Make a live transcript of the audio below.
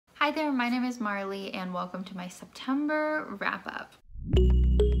Hi there, my name is Marley and welcome to my September wrap-up.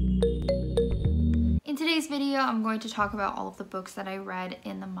 In today's video, I'm going to talk about all of the books that I read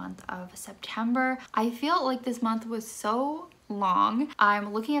in the month of September. I feel like this month was so long.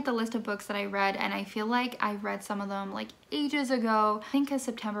 I'm looking at the list of books that I read and I feel like I read some of them like ages ago. I think because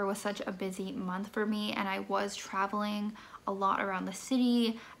September was such a busy month for me and I was traveling a lot around the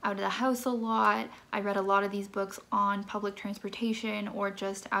city, out of the house a lot. I read a lot of these books on public transportation or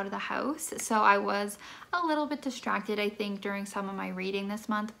just out of the house. So I was a little bit distracted, I think, during some of my reading this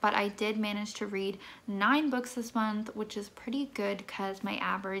month, but I did manage to read 9 books this month, which is pretty good because my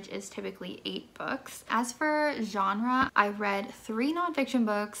average is typically 8 books. As for genre, I read 3 nonfiction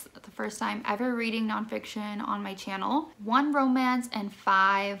books, the first time ever reading nonfiction on my channel, 1 romance and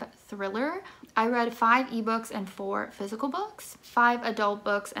 5 thriller. I read 5 ebooks and 4 physical books, 5 adult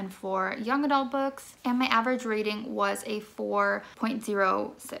books and 4 young adult books, and my average rating was a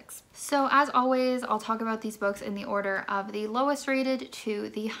 4.06. So as always, I'll talk about these books in the order of the lowest rated to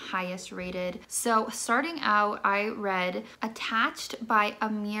the highest rated. So starting out, I read Attached by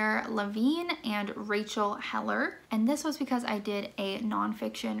Amir, Levine, and Rachel Heller. And this was because I did a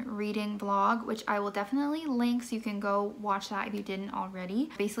nonfiction reading vlog, which I will definitely link so you can go watch that if you didn't already.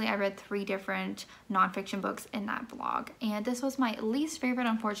 Basically, I read 3 different nonfiction books in that vlog. And this was my least favorite,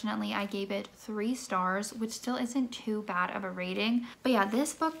 unfortunately. I gave it 3 stars, which still isn't too bad of a rating. But yeah,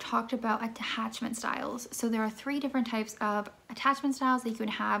 this book talked about attachment styles. So there are 3 different types of attachment styles that you can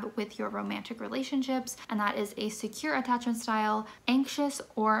have with your romantic relationships, and that is a secure attachment style, anxious,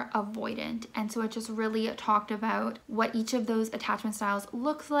 or avoidant. And so it just really talked about what each of those attachment styles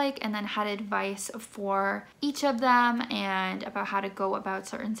looks like and then had advice for each of them and about how to go about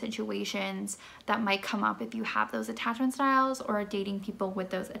certain situations that might come up if you have those attachment styles or are dating people with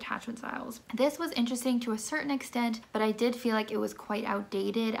those attachment styles. This was interesting to a certain extent, but I did feel like it was quite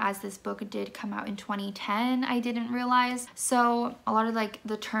outdated as this book did come out in 2010, I didn't realize. So a lot of like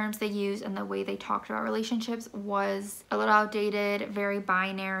the terms they used and the way they talked about relationships was a little outdated, very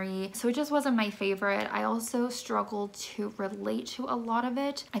binary. So it just wasn't my favorite. I also struggled to relate to a lot of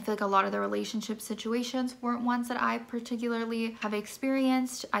it. I feel like a lot of the relationship situations weren't ones that I particularly have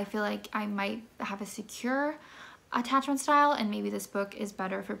experienced. I feel like I might have a secure attachment style and maybe this book is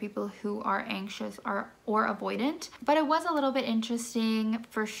better for people who are anxious or avoidant, but it was a little bit interesting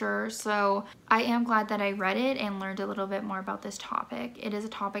for sure. So I am glad that I read it and learned a little bit more about this topic. It is a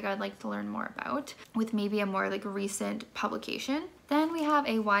topic I'd like to learn more about with maybe a more like recent publication. Then we have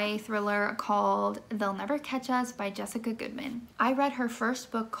a YA thriller called They'll Never Catch Us by Jessica Goodman. I read her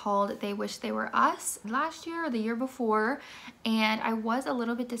first book called They Wish They Were Us last year or the year before, and I was a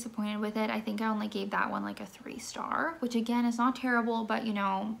little bit disappointed with it. I think I only gave that one like a 3-star, which again is not terrible, but you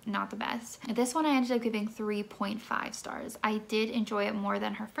know, not the best. This one I ended up giving 3.5 stars. I did enjoy it more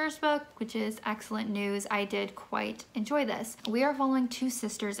than her first book, which is excellent news. I did quite enjoy this. We are following 2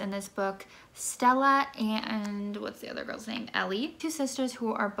 sisters in this book, Stella and what's the other girl's name? Ellie. 2 sisters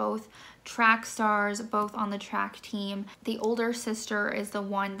who are both track stars, both on the track team. The older sister is the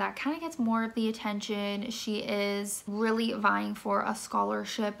one that kind of gets more of the attention. She is really vying for a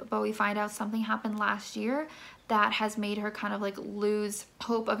scholarship, but we find out something happened last year that has made her kind of like lose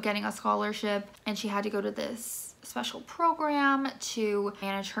hope of getting a scholarship, and she had to go to this special program to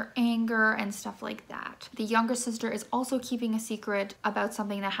manage her anger and stuff like that. The younger sister is also keeping a secret about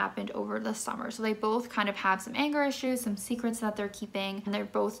something that happened over the summer. So they both kind of have some anger issues, some secrets that they're keeping, and they're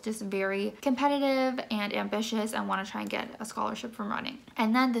both just very competitive and ambitious and want to try and get a scholarship from running.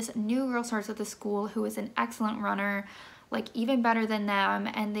 And then this new girl starts at the school who is an excellent runner, like even better than them,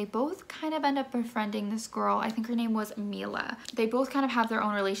 and they both kind of end up befriending this girl. I think her name was Mele. They both kind of have their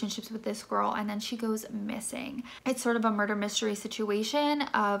own relationships with this girl, and then she goes missing. It's sort of a murder mystery situation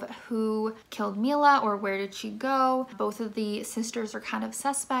of who killed Mele or where did she go. Both of the sisters are kind of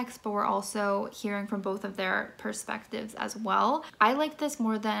suspects, but we're also hearing from both of their perspectives as well. I liked this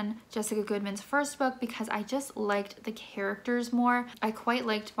more than Jessica Goodman's first book because I just liked the characters more. I quite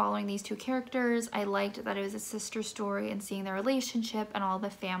liked following these 2 characters. I liked that it was a sister story and seeing their relationship and all the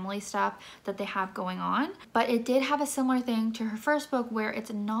family stuff that they have going on. But it did have a similar thing to her first book where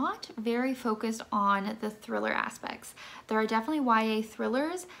it's not very focused on the thriller aspects. There are definitely YA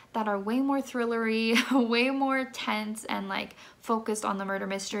thrillers that are way more thrillery, way more tense and like focused on the murder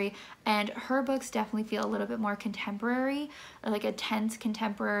mystery, and her books definitely feel a little bit more contemporary, or like a tense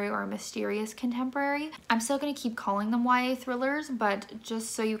contemporary or a mysterious contemporary. I'm still going to keep calling them YA thrillers, but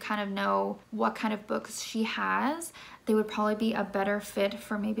just so you kind of know what kind of books she has, they would probably be a better fit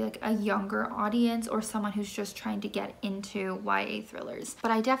for maybe like a younger audience or someone who's just trying to get into YA thrillers.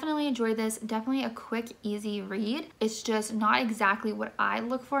 But I definitely enjoyed this. Definitely a quick, easy read. It's just not exactly what I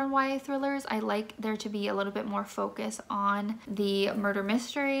look for in YA thrillers. I like there to be a little bit more focus on the murder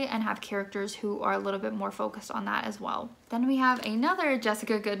mystery and have characters who are a little bit more focused on that as well. Then we have another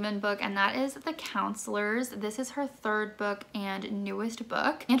Jessica Goodman book, and that is The Counselors. This is her third book and newest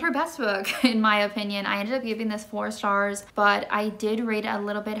book, and her best book in my opinion. I ended up giving this 4 stars, but I did rate it a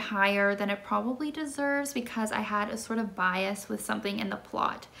little bit higher than it probably deserves because I had a sort of bias with something in the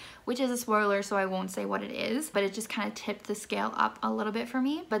plot, which is a spoiler, so I won't say what it is, but it just kind of tipped the scale up a little bit for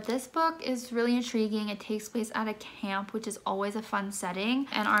me. But this book is really intriguing. It takes place at a camp, which is always a fun setting,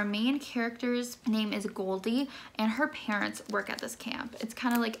 and our main character's name is Goldie, and her parents work at this camp. It's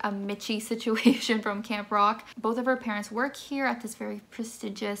kind of like a Mitchie situation from Camp Rock. Both of her parents work here at this very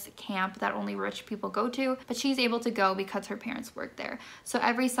prestigious camp that only rich people go to, but she's able to go because her parents work there. So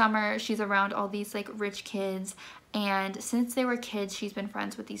every summer she's around all these like rich kids, and since they were kids, she's been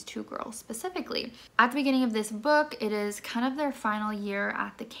friends with these 2 girls specifically. At the beginning of this book, it is kind of their final year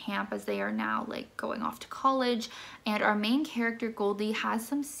at the camp as they are now like going off to college, and our main character Goldie has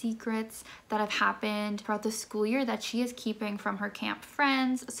some secrets that have happened throughout the school year that she is keeping from her camp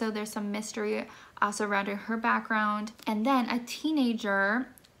friends. So there's some mystery surrounding her background. And then a teenager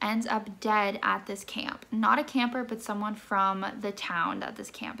ends up dead at this camp. Not a camper, but someone from the town that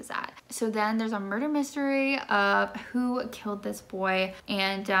this camp is at. So then there's a murder mystery of who killed this boy,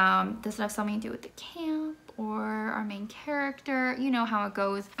 and does it have something to do with the camp or our main character? You know how it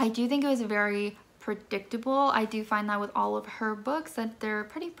goes. I do think it was very predictable. I do find that with all of her books that they're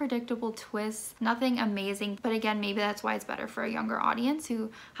pretty predictable twists, nothing amazing, but again, maybe that's why it's better for a younger audience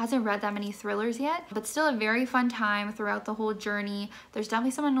who hasn't read that many thrillers yet. But still a very fun time throughout the whole journey. There's definitely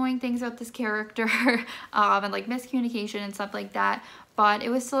some annoying things about this character and like miscommunication and stuff like that, but it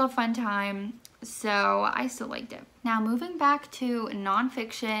was still a fun time, so I still liked it. Now moving back to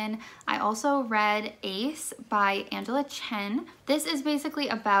nonfiction, I also read Ace by Angela Chen. This is basically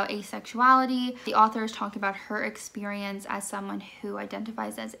about asexuality. The author is talking about her experience as someone who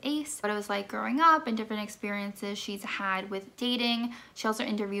identifies as ace, what it was like growing up and different experiences she's had with dating. She also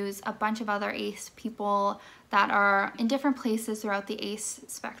interviews a bunch of other ace people that are in different places throughout the ace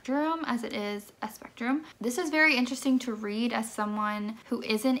spectrum, as it is a spectrum. This is very interesting to read as someone who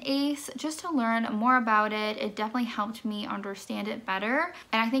is an ace, just to learn more about it. It definitely helped me understand it better,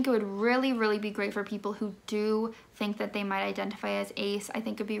 and I think it would really be great for people who do think that they might identify as ace. I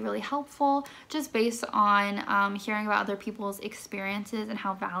think it'd be really helpful just based on hearing about other people's experiences and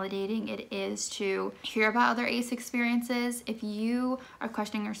how validating it is to hear about other ace experiences. If you are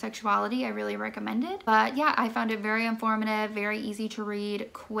questioning your sexuality, I really recommend it. But yeah, I found it very informative, very easy to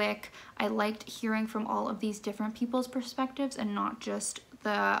read, quick. I liked hearing from all of these different people's perspectives and not just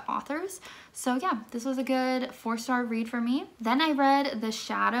the authors. So yeah, this was a good 4-star read for me. Then I read The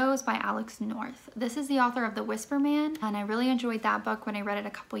Shadows by Alex North. This is the author of The Whisper Man, and I really enjoyed that book when I read it a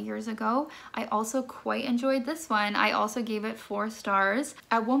couple years ago. I also quite enjoyed this one. I also gave it 4 stars.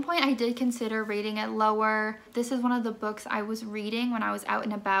 At one point I did consider rating it lower. This is one of the books I was reading when I was out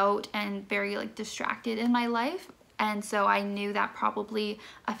and about and very like distracted in my life. And so I knew that probably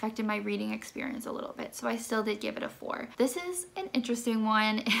affected my reading experience a little bit. So I still did give it a 4. This is an interesting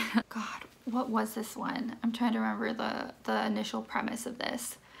one. God, what was this one? I'm trying to remember the initial premise of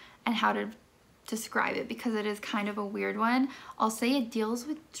this and how to describe it because it is kind of a weird one. I'll say it deals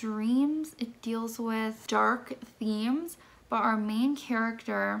with dreams. It deals with dark themes. But our main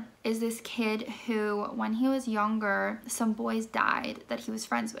character is this kid who, when he was younger, some boys died that he was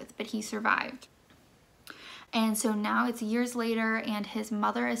friends with, but he survived. And so now it's years later and his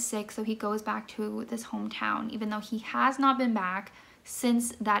mother is sick, so he goes back to this hometown, even though he has not been back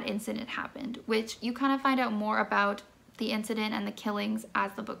since that incident happened, which you kind of find out more about the incident and the killings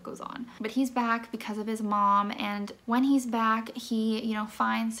as the book goes on. But he's back because of his mom, and when he's back, he, you know,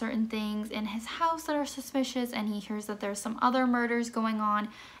 finds certain things in his house that are suspicious, and he hears that there's some other murders going on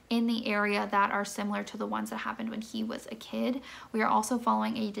in the area that are similar to the ones that happened when he was a kid. We are also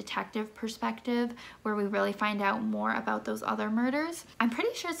following a detective perspective where we really find out more about those other murders. I'm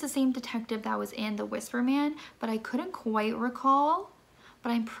pretty sure it's the same detective that was in The Whisper Man, but I couldn't quite recall. But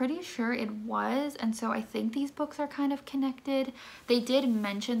I'm pretty sure it was, and so I think these books are kind of connected. They did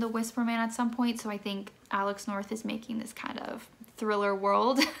mention The Whisper Man at some point, so I think Alex North is making this kind of thriller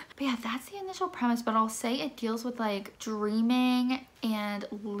world. But yeah, that's the initial premise, but I'll say it deals with like dreaming and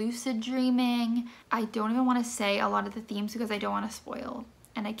lucid dreaming. I don't even want to say a lot of the themes because I don't want to spoil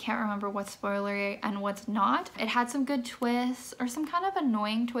and I can't remember what's spoilery and what's not. It had some good twists, or some kind of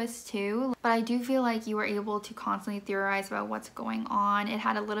annoying twists too, but I do feel like you were able to constantly theorize about what's going on. It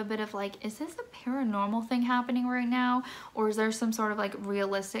had a little bit of like, is this a paranormal thing happening right now, or is there some sort of like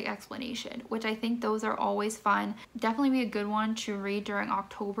realistic explanation, which I think those are always fun. Definitely be a good one to read during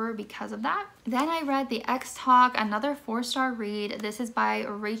October because of that. Then I read The X Talk, another 4-star read. This is by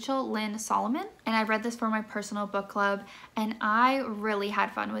Lynn Soloman, and I read this for my personal book club, and I really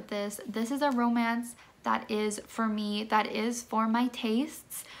had fun with this. This is a romance that is for me, that is for my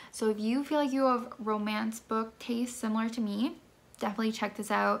tastes. So if you feel like you have romance book tastes similar to me, definitely check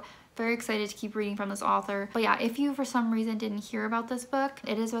this out. Very excited to keep reading from this author. But yeah, if you for some reason didn't hear about this book,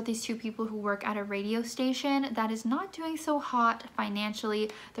 it is about these two people who work at a radio station that is not doing so hot financially.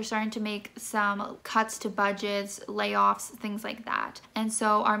 They're starting to make some cuts to budgets, layoffs, things like that. And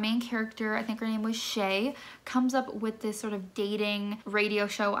so our main character, I think her name was Shay, comes up with this sort of dating radio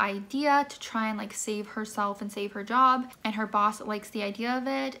show idea to try and like save herself and save her job. And her boss likes the idea of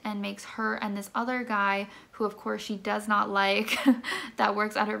it and makes her and this other guy, who of course she does not like, that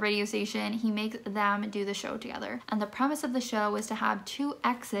works at a radio station, he makes them do the show together. And the premise of the show is to have two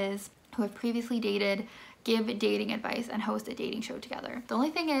exes who have previously dated give dating advice and host a dating show together. The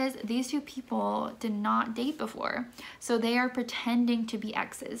only thing is, these two people did not date before, so they are pretending to be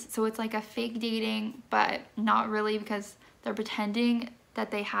exes. So it's like a fake dating, but not really, because they're pretending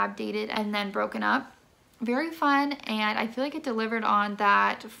that they have dated and then broken up. Very fun, and I feel like it delivered on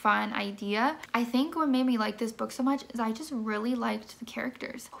that fun idea. I think what made me like this book so much is I just really liked the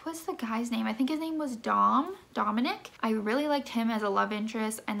characters. What was the guy's name? I think his name was Dominic. I really liked him as a love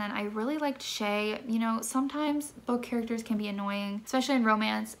interest, and then I really liked Shay. You know, sometimes book characters can be annoying, especially in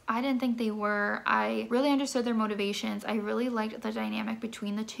romance. I didn't think they were. I really understood their motivations. I really liked the dynamic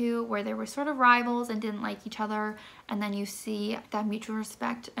between the two, where they were sort of rivals and didn't like each other, and then you see that mutual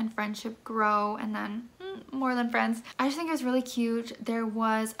respect and friendship grow, and then more than friends. I just think it was really cute. There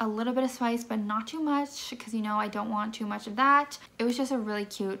was a little bit of spice, but not too much, because you know I don't want too much of that. It was just a really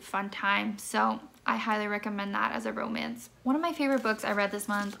cute, fun time. So I highly recommend that as a romance. One of my favorite books I read this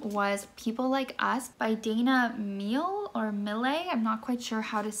month was People Like Us by Dana Mele or Mele. I'm not quite sure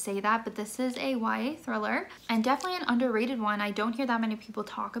how to say that, but this is a YA thriller and definitely an underrated one. I don't hear that many people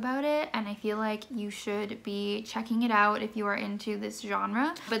talk about it, and I feel like you should be checking it out if you are into this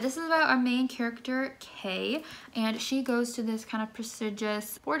genre. But this is about our main character, Kay, and she goes to this kind of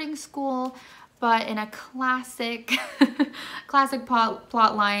prestigious boarding school, but in a classic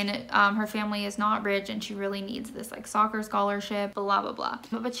plot line. Her family is not rich and she really needs this like soccer scholarship, blah blah blah.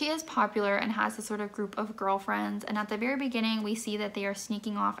 But she is popular and has this sort of group of girlfriends, and at the very beginning we see that they are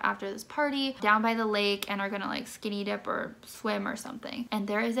sneaking off after this party down by the lake and are gonna like skinny dip or swim or something, and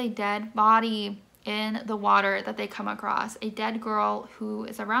there is a dead body in the water that they come across. A dead girl who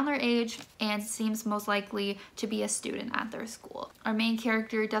is around their age and seems most likely to be a student at their school. Our main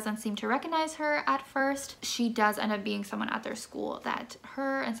character doesn't seem to recognize her at first. She does end up being someone at their school that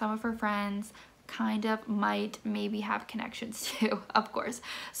her and some of her friends kind of might maybe have connections to, of course.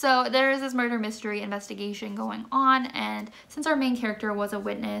 So there is this murder mystery investigation going on, and since our main character was a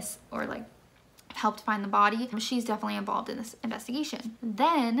witness, or like helped find the body, she's definitely involved in this investigation.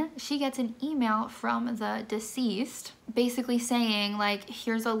 Then she gets an email from the deceased basically saying like,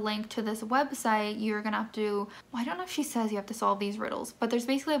 here's a link to this website, you're gonna have to, well, I don't know if she says you have to solve these riddles, but there's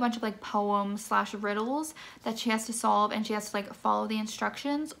basically a bunch of like poems slash riddles that she has to solve, and she has to like follow the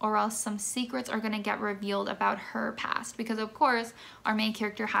instructions, or else some secrets are gonna get revealed about her past, because of course our main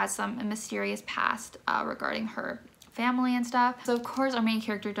character has some mysterious past regarding her family and stuff. So of course our main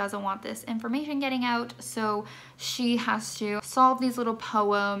character doesn't want this information getting out, so she has to solve these little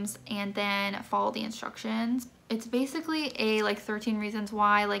poems and then follow the instructions. It's basically a like 13 Reasons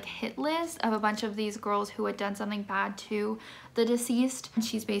Why like hit list of a bunch of these girls who had done something bad to the deceased, and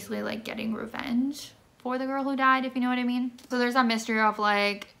she's basically like getting revenge for the girl who died, if you know what I mean. So there's that mystery of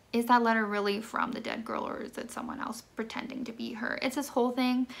like, is that letter really from the dead girl, or is it someone else pretending to be her? It's this whole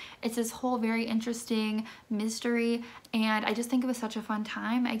thing. It's this whole very interesting mystery, and I just think it was such a fun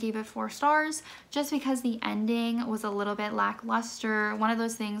time. I gave it 4 stars just because the ending was a little bit lackluster. One of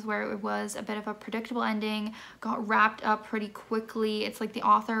those things where it was a bit of a predictable ending, got wrapped up pretty quickly. It's like the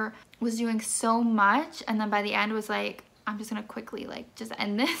author was doing so much, and then by the end was like, I'm just gonna quickly like just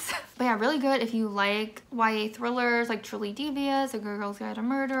end this. But yeah, really good if you like YA thrillers like Truly Devious, A Good Girl's Guide to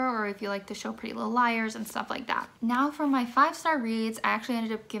Murder, or if you like the show Pretty Little Liars and stuff like that. Now for my 5-star reads, I actually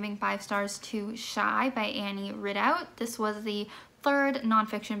ended up giving 5 stars to Shy by Annie Ridout. This was the third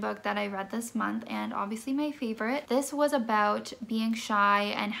nonfiction book that I read this month, and obviously my favorite. This was about being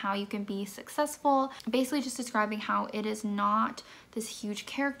shy and how you can be successful, basically just describing how it is not this huge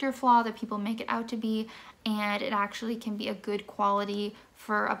character flaw that people make it out to be, and it actually can be a good quality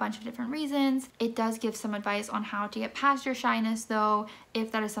for a bunch of different reasons. It does give some advice on how to get past your shyness though,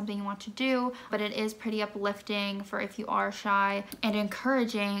 if that is something you want to do, but it is pretty uplifting for if you are shy, and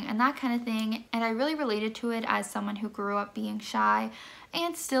encouraging and that kind of thing. And I really related to it as someone who grew up being shy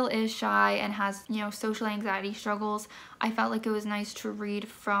and still is shy and has, you know, social anxiety struggles. I felt like it was nice to read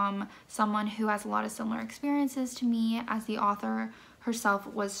from someone who has a lot of similar experiences to me, as the author herself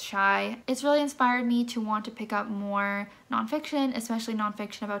was shy. It's really inspired me to want to pick up more nonfiction, especially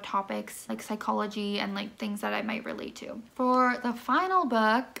nonfiction about topics like psychology and like things that I might relate to. For the final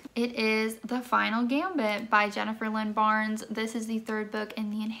book, it is The Final Gambit by Jennifer Lynn Barnes. This is the third book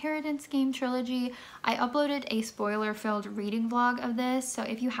in the Inheritance Game trilogy. I uploaded a spoiler-filled reading vlog of this, so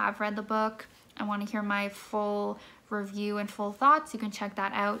if you have read the book and want to hear my full review and full thoughts, you can check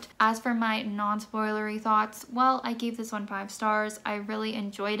that out. As for my non-spoilery thoughts, well, I gave this one 5 stars. I really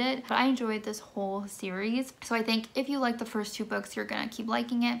enjoyed it, but I enjoyed this whole series. So I think if you like the first 2 books, you're gonna keep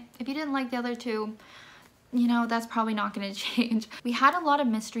liking it. If you didn't like the other 2, you know, that's probably not going to change. We had a lot of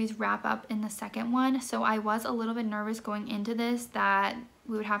mysteries wrap up in the second one, so I was a little bit nervous going into this that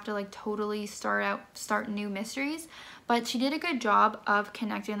we would have to like totally start new mysteries, but she did a good job of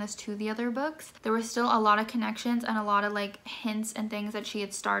connecting this to the other books. There were still a lot of connections and a lot of like hints and things that she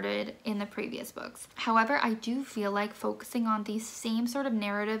had started in the previous books. However, I do feel like focusing on these same sort of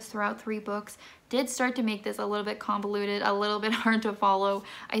narratives throughout 3 books did start to make this a little bit convoluted, a little bit hard to follow.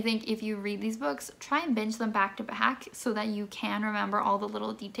 I think if you read these books, try and binge them back to back so that you can remember all the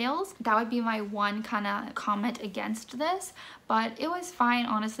little details. That would be my one kind of comment against this, but it was fine.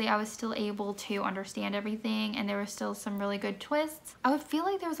 Honestly, I was still able to understand everything, and there were still some really good twists. I would feel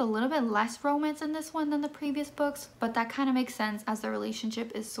like there was a little bit less romance in this one than the previous books, but that kind of makes sense as the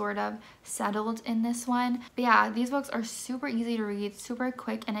relationship is sort of settled in this one. But yeah, these books are super easy to read, super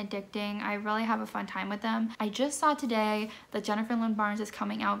quick and addicting. I really have a fun time with them. I just saw today that Jennifer Lynn Barnes is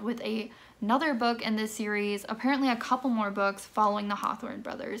coming out with another book in this series, apparently a couple more books following the Hawthorne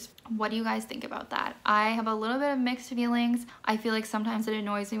brothers. What do you guys think about that? I have a little bit of mixed feelings. I feel like sometimes it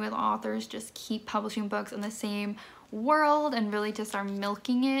annoys me when authors just keep publishing books in the same world and really just are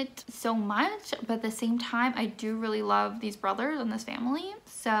milking it so much, but at the same time I do really love these brothers and this family,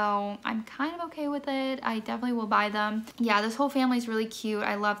 so I'm kind of okay with it. I definitely will buy them. Yeah, this whole family is really cute.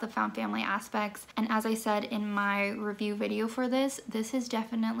 I love the found family aspects, and as I said in my review video for this is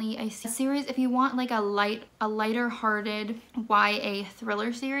definitely a series if you want like a lighter hearted YA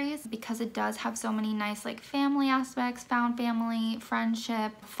thriller series, because it does have so many nice like family aspects, found family,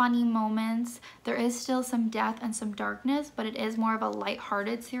 friendship, funny moments. There is still some death and some darkness, but it is more of a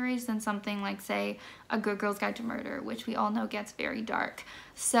light-hearted series than something like, say, A Good Girl's Guide to Murder, which we all know gets very dark.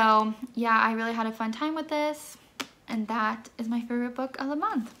 So yeah, I really had a fun time with this, and that is my favorite book of the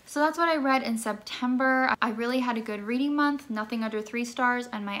month. So that's what I read in September. I really had a good reading month, nothing under 3 stars,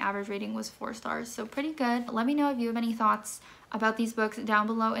 and my average rating was 4 stars, so pretty good. Let me know if you have any thoughts about these books down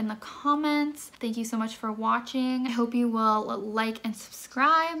below in the comments. Thank you so much for watching. I hope you will like and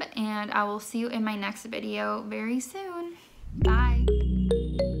subscribe, and I will see you in my next video very soon. Bye.